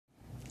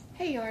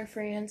Hey yarn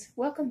friends,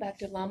 welcome back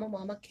to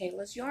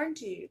LlamaMamaKayla's Yarn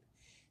Tube.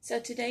 So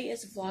today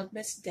is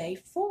Vlogmas day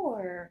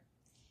 4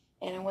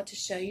 and I want to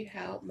show you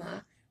how my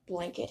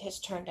blanket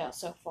has turned out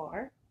so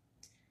far.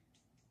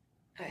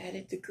 I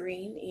added the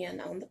green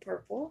in on the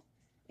purple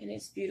and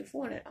it's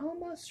beautiful and it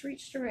almost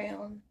reached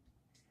around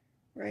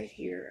right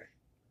here.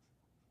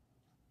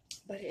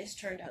 But it has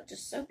turned out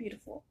just so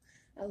beautiful.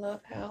 I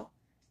love how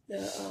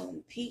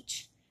the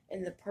peach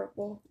and the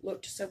purple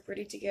looked so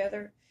pretty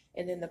together,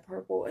 and then the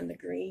purple and the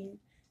green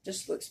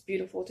just looks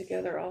beautiful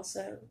together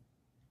also,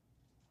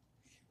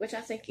 which I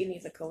think any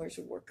of the colors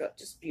would work up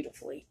just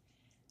beautifully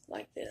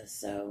like this.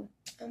 So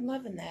I'm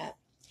loving that.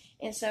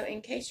 And so in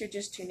case you're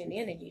just tuning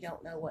in and you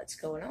don't know what's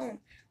going on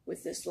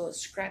with this little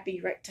scrappy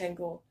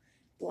rectangle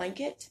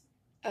blanket,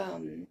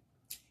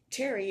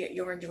 Terri at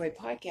Yarnjoy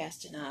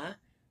podcast and I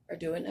are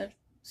doing a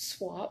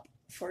swap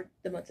for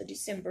the month of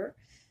December.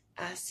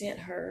 I sent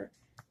her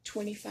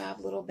 25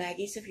 little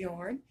baggies of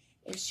yarn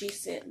and she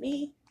sent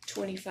me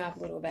 25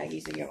 little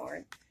baggies of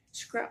yarn,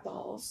 scrap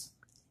balls,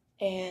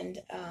 and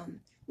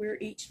we're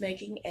each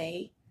making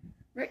a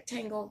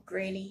rectangle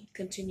granny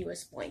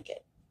continuous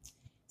blanket.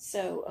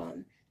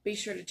 So be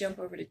sure to jump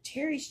over to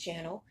Terri's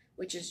channel,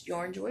 which is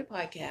Yarnjoy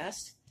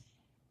Podcast,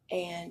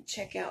 and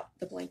check out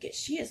the blanket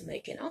she is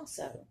making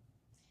also.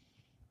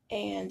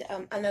 And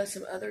I know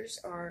some others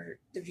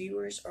the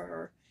viewers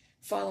are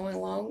following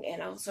along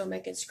and also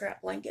making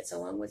scrap blankets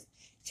along with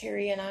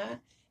Terri and I,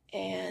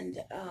 and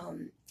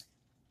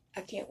I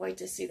can't wait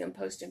to see them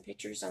posting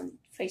pictures on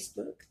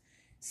Facebook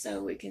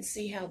so we can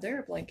see how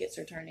their blankets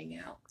are turning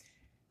out.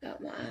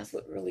 My eyes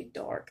look really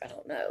dark. I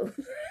don't know.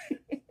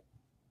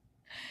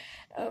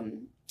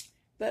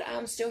 But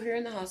I'm still here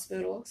in the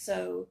hospital,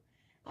 so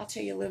I'll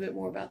tell you a little bit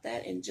more about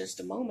that in just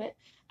a moment.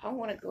 I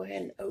want to go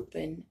ahead and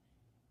open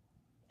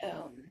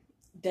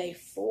day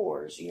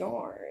 4's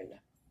yarn.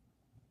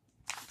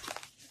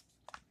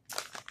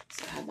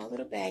 So I have my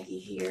little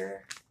baggie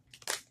here.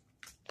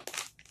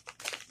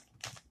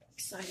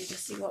 Excited to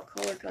see what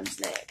color comes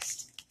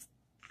next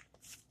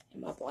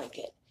in my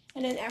blanket.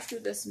 And then after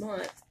this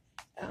month,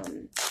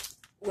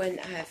 when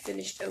I have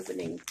finished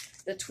opening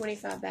the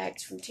 25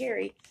 bags from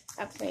Terri,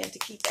 I plan to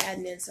keep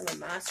adding in some of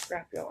my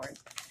scrap yarn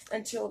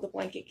until the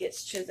blanket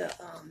gets to the,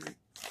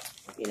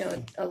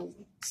 a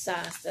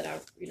size that I,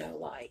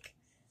 like.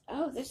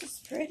 Oh, this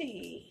is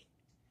pretty.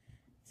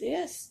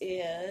 This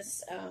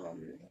is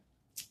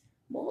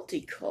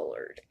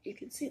multicolored. You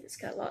can see it's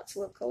got lots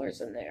of little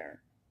colors in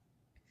there.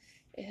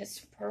 It has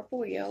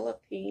purple, yellow,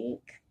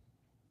 pink,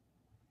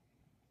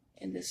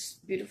 and this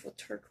beautiful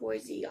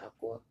turquoisey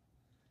aqua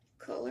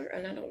color.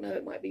 And I don't know,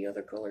 it might be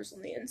other colors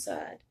on the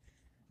inside.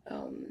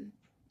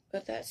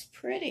 But that's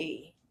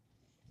pretty.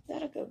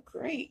 That'll go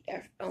great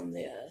on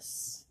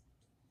this.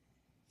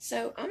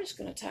 So I'm just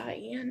going to tie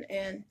in.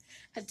 And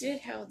I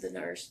did have the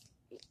nurse,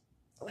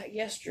 like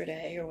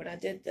yesterday, or when I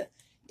did the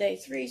day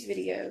 3's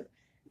video,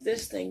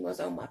 this thing was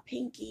on my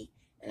pinky.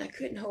 And I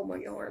couldn't hold my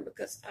yarn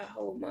because I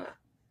hold my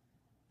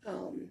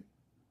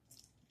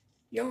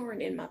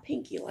yarn in my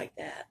pinky like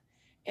that,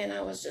 and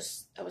I was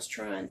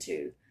trying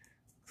to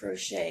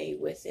crochet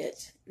with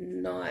it,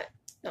 not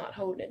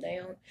holding it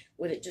down,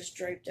 with it just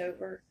draped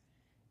over,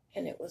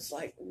 and it was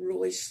like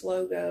really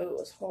slow go. It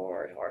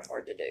was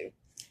hard to do.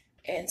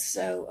 And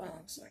so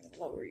so I'm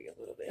gonna lower you a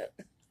little bit.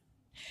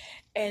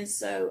 And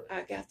so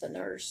I got the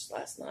nurse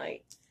last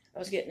night. I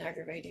was getting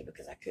aggravated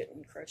because I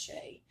couldn't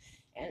crochet,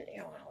 and I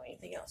don't have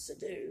anything else to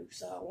do,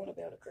 so I want to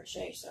be able to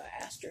crochet. So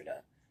I asked her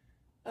to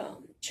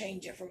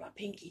change it from my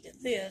pinky to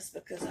this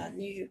because I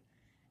knew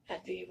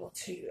I'd be able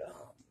to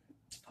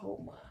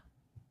hold my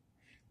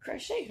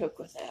crochet hook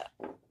with that.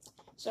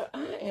 So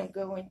I am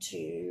going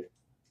to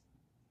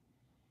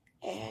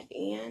add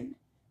in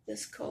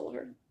this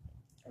color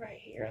right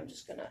here. I'm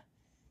just going to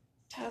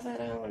tie that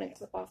on and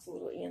clip off the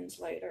little ends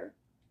later.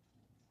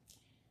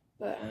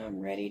 But I'm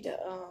ready to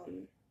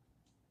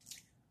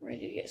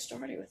get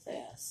started with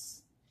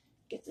this.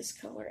 Get this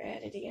color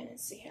added in and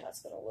see how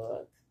it's going to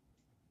look.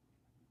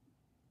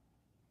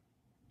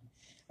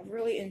 I've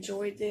really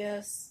enjoyed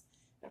this.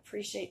 I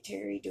appreciate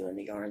Terri doing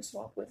the yarn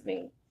swap with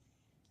me.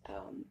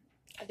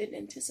 I didn't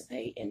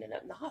anticipate ending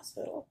up in the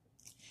hospital.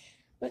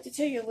 But to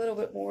tell you a little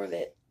bit more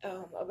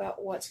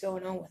about what's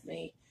going on with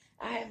me,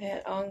 I have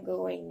had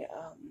ongoing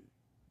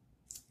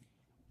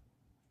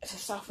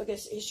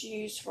esophagus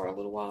issues for a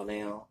little while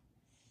now.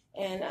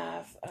 And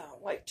I've,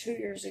 like 2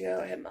 years ago,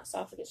 I had my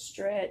esophagus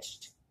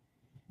stretched.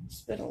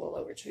 It's been a little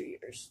over 2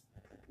 years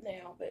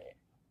now, but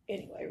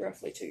anyway,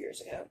 roughly 2 years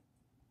ago.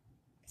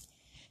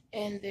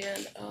 And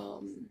then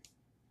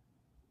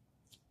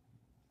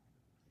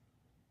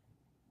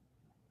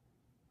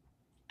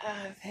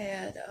I've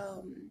had,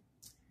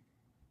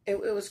 it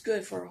was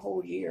good for a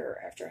whole year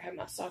after I had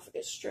my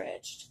esophagus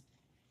stretched.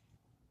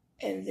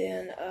 And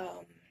then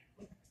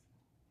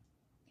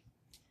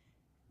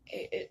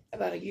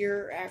about a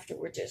year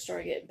afterwards, it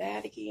started getting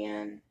bad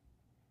again.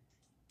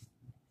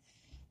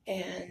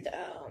 And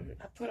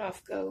I put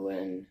off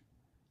going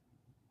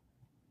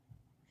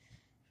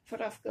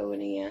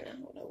in. I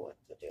don't know what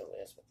the deal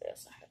is with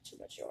this. I have too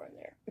much yarn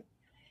there.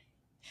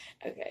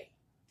 Okay.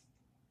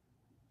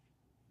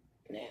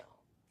 Now,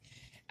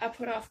 I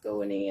put off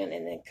going in,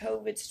 and then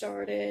COVID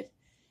started,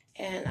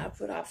 and I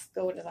put off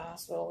going to the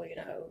hospital,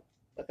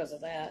 because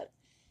of that.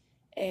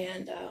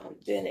 And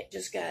then it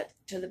just got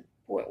to the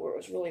point where it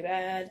was really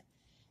bad,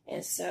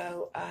 and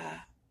so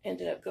I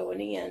ended up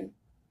going in.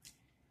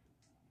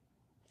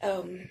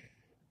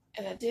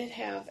 And I did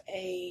have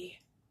a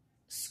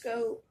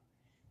scope,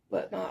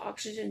 but my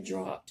oxygen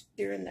dropped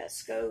during that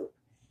scope,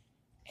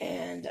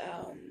 and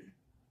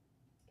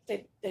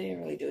they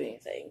didn't really do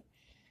anything.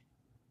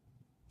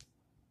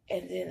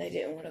 And then they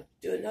didn't want to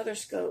do another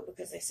scope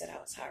because they said I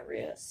was high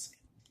risk.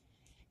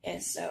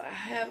 And so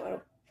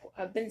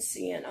I've been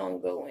seeing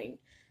ongoing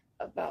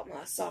about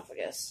my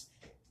esophagus.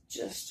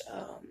 Just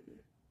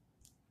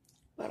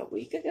about a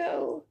week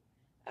ago,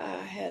 I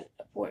had an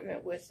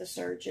appointment with the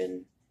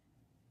surgeon,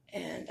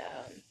 and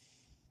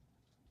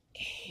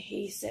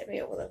he set me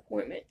up with an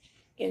appointment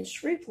in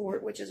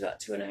Shreveport, which is about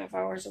 2.5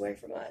 hours away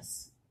from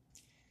us.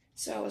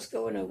 So I was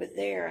going over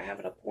there. I have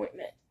an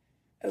appointment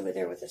over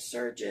there with a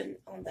surgeon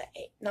on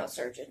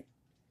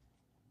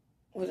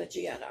with a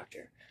GI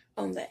doctor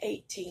on the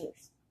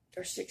 18th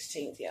or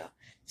 16th,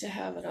 to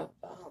have a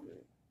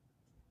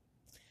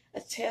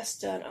test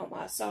done on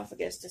my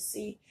esophagus to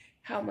see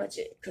how much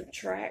it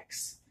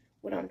contracts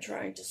when I'm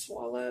trying to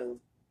swallow.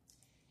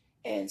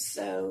 And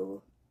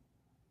so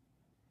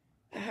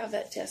I have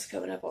that test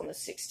coming up on the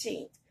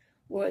 16th.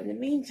 Well, in the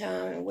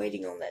meantime, and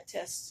waiting on that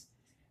test,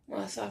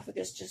 my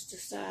esophagus just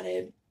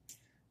decided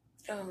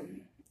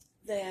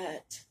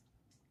that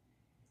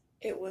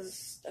it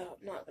was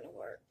not going to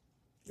work,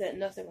 that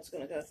nothing was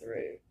going to go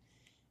through.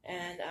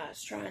 And I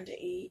was trying to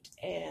eat,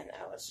 and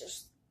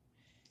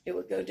it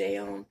would go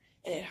down,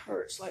 and it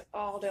hurts like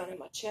all down in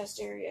my chest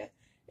area.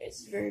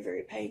 It's very,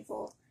 very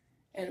painful.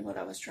 And when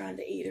I was trying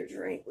to eat or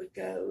drink would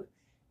go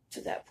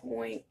to that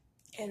point,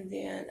 and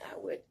then I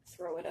would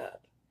throw it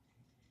up.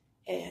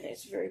 And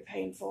it's very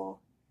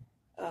painful,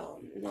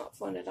 not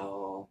fun at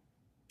all.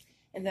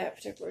 And that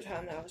particular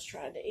time that I was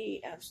trying to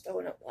eat, I was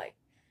throwing up like,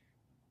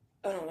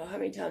 I don't know, how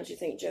many times you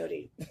think,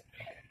 Jody?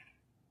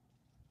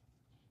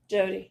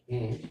 Jody,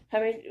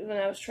 when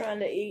I was trying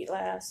to eat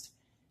last?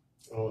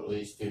 Oh, at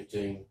least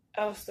 15.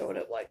 I was throwing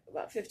up like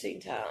about 15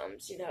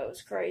 times, it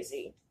was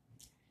crazy.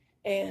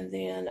 And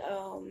then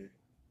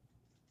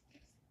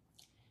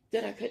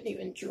I couldn't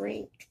even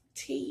drink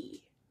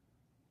tea.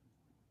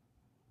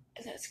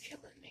 And that's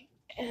killing me.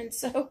 And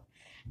so,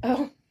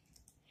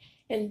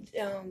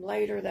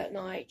 later that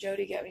night,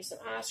 Jody got me some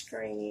ice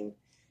cream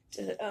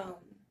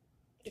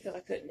because I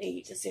couldn't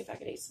eat, to see if I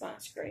could eat some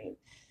ice cream.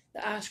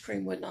 The ice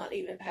cream would not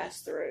even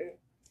pass through,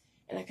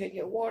 and I couldn't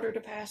get water to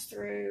pass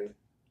through.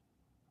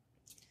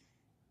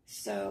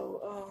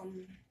 So,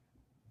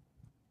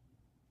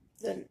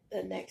 the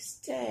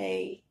next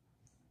day,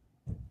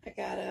 I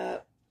got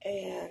up,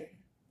 and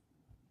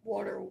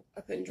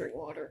I couldn't drink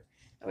water.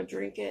 I would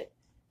drink it,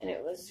 and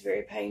it was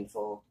very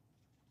painful.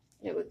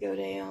 It would go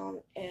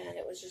down, and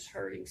it was just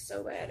hurting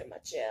so bad in my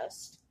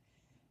chest.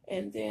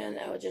 And then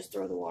I would just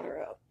throw the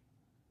water up.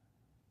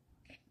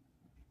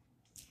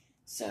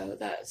 So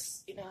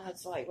that's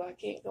like, well, I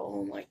can't go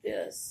on like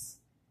this.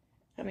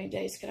 How many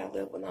days can I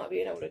live with not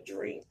being able to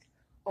drink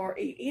or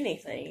eat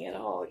anything at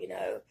all,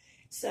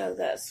 So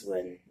that's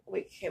when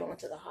we came on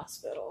to the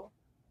hospital.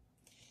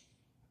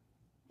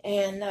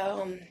 And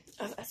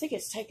I think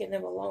it's taken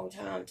them a long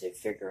time to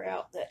figure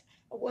out that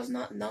I was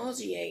not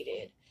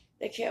nauseated.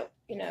 They kept,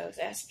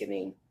 asking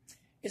me,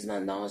 is my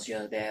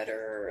nausea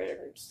better,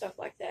 and stuff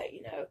like that,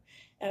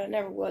 And I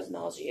never was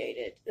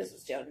nauseated. This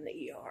was down in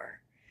the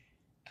ER.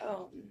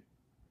 I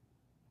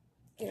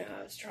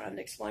was trying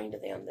to explain to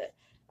them that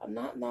I'm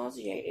not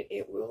nauseated.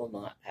 It will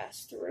not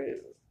pass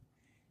through.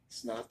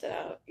 It's not that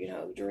I,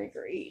 drink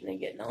or eat and then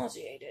get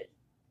nauseated.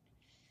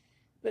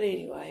 But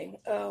anyway,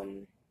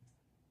 the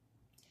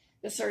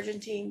surgeon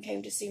team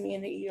came to see me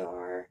in the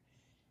ER,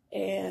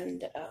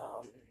 and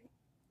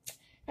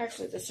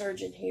actually the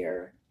surgeon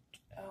here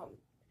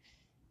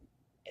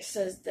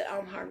says that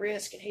I'm high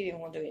risk, and he didn't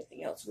want to do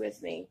anything else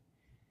with me.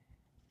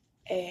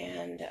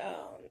 And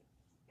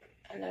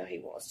I know he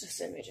wants to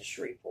send me to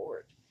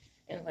Shreveport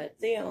and let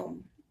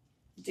them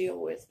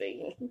deal with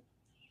me.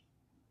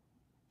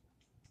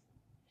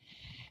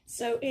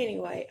 So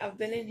anyway, I've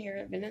been in here.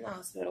 I've been in the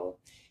hospital.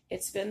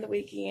 It's been the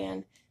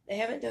weekend. They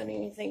haven't done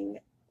anything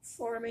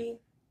for me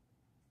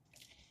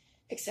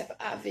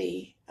except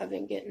IV. I've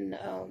been getting,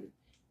 I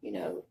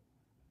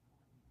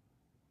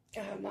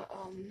have my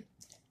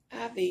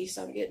IV,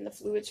 so I'm getting the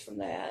fluids from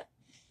that.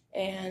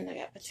 And I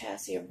got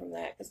potassium from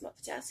that because my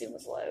potassium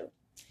was low.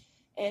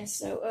 And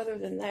so other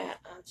than that,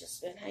 I've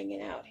just been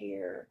hanging out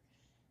here,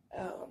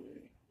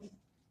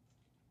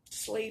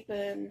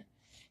 sleeping.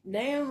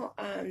 Now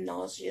I'm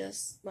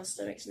nauseous. My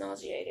stomach's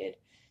nauseated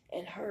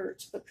and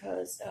hurts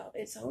because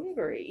it's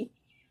hungry.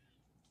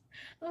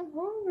 I'm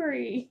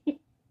hungry.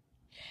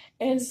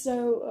 And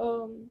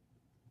so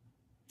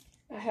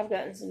I have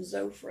gotten some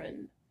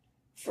Zofran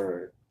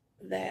for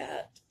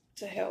that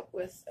to help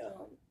with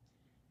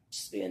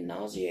just being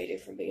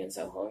nauseated from being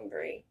so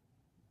hungry.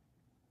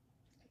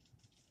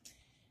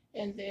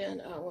 And then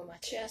when my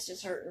chest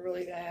is hurting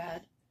really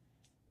bad,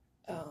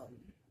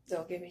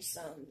 they'll give me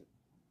some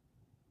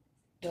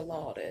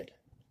Dilaudid.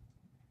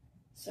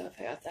 So I've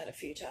had that a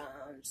few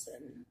times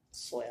and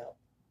slept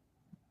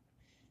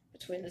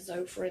between the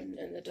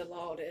Zofran and the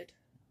Dilaudid.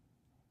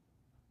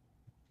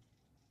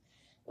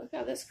 Look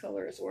how this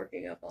color is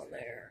working up on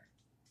there.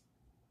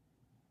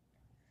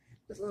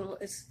 With little,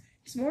 it's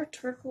more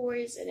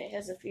turquoise, and it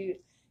has a few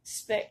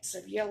specks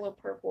of yellow,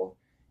 purple,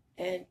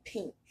 and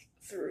pink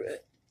through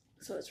it.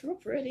 So it's real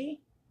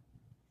pretty.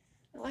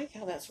 I like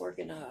how that's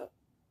working up.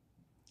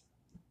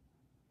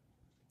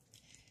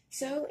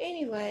 So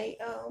anyway,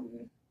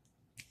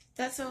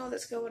 that's all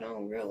that's going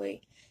on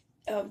really.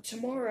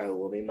 Tomorrow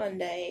will be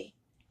Monday,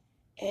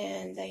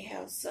 and they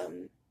have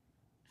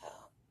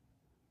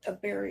a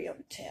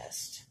barium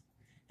test.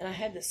 And I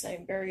had the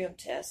same barium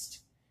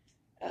test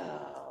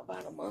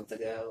about a month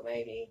ago,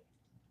 maybe.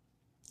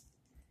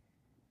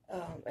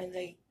 And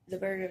the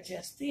barium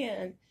test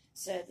then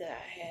said that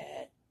I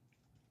had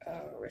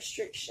a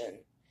restriction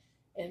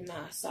in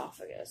my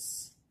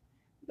esophagus.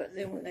 But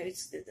then when they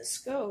did the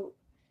scope,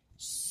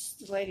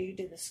 the lady who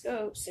did the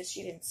scope said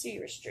she didn't see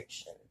a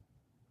restriction.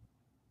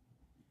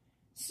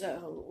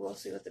 So we'll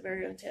see what the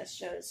barium test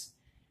shows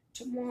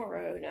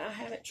tomorrow. Now, I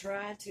haven't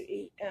tried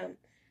to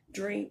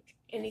drink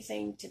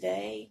anything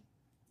today.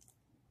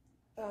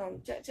 I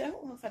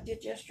don't know if I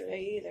did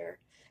yesterday either.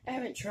 I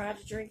haven't tried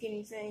to drink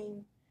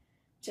anything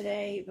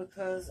today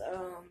because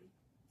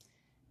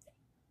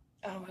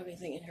I don't have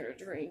anything in here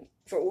to drink,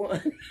 for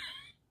one.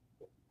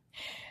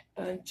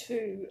 And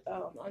two,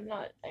 I'm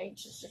not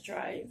anxious to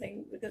try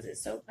anything because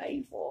it's so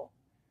painful.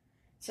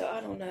 So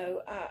I don't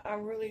know.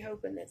 I'm really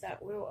hoping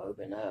that will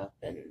open up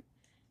and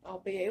I'll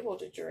be able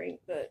to drink.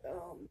 But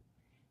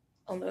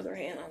on the other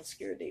hand, I'm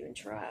scared to even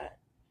try it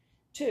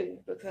too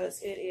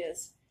because it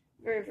is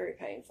very, very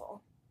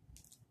painful.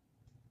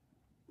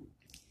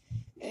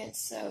 And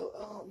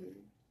so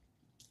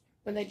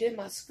when they did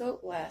my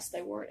scope last,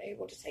 they weren't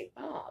able to take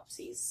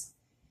biopsies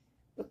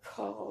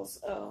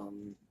because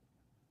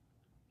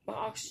my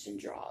oxygen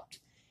dropped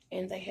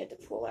and they had to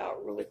pull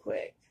out really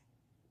quick.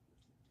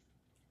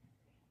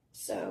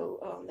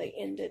 So they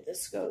ended the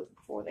scope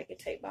before they could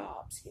take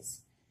biopsies.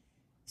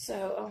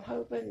 So I'm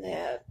hoping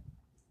that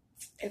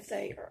if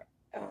they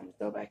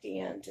go back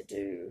in to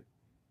do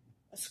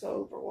a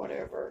scope or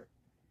whatever,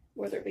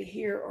 whether it be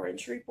here or in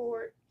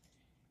Shreveport,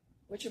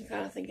 which I'm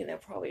kind of thinking they'll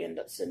probably end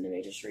up sending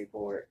me to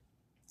Shreveport,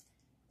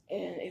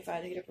 and if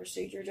I need a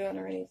procedure done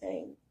or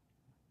anything,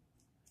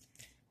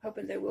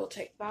 hoping they will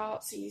take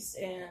biopsies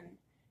and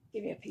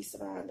give me a peace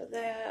of mind of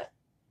that.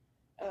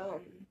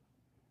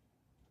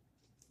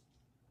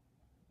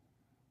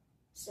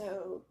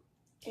 So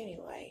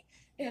anyway,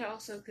 it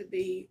also could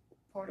be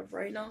part of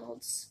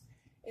Raynaud's.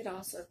 It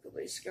also could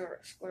be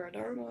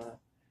scleroderma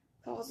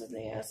causing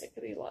this. It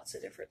could be lots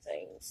of different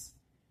things.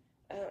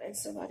 And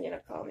somebody in a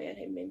comment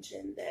had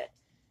mentioned that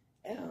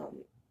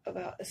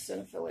about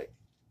eosinophilic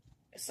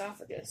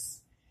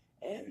esophagus,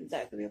 and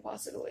that could be a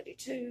possibility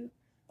too.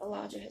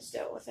 Elijah has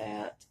dealt with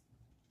that.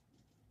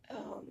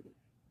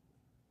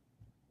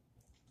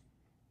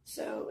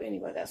 So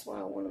anyway, that's why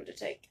I want them to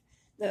take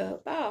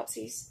the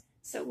biopsies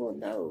so we'll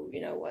know,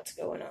 what's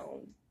going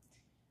on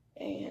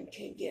and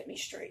can get me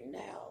straightened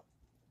out.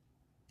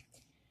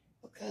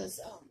 Because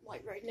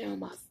like right now,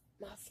 my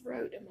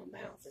throat and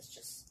my mouth is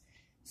just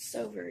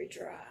so very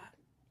dry.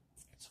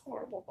 It's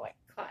horrible, like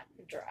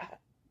cotton dry.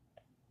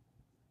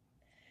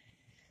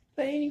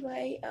 But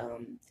anyway,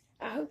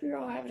 I hope you're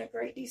all having a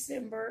great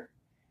December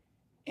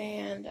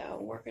and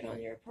working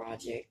on your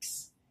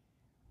projects,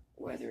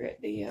 whether it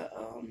be a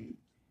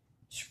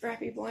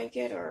scrappy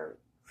blanket or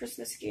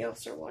Christmas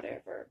gifts or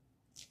whatever.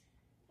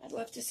 I'd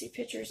love to see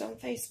pictures on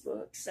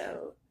Facebook,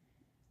 so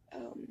I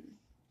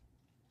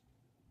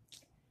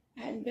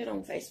hadn't been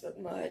on Facebook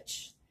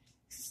much.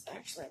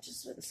 Actually, I've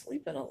just been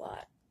sleeping a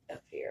lot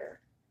up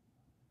here.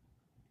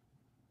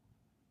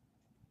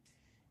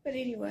 But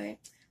anyway,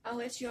 I'll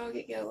let you all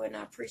get going.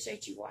 I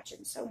appreciate you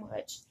watching so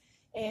much.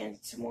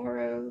 And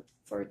tomorrow,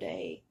 for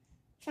day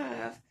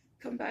 5,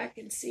 come back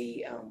and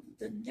see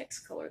the next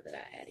color that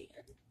I add in.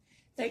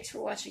 Thanks for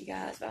watching,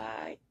 guys.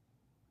 Bye.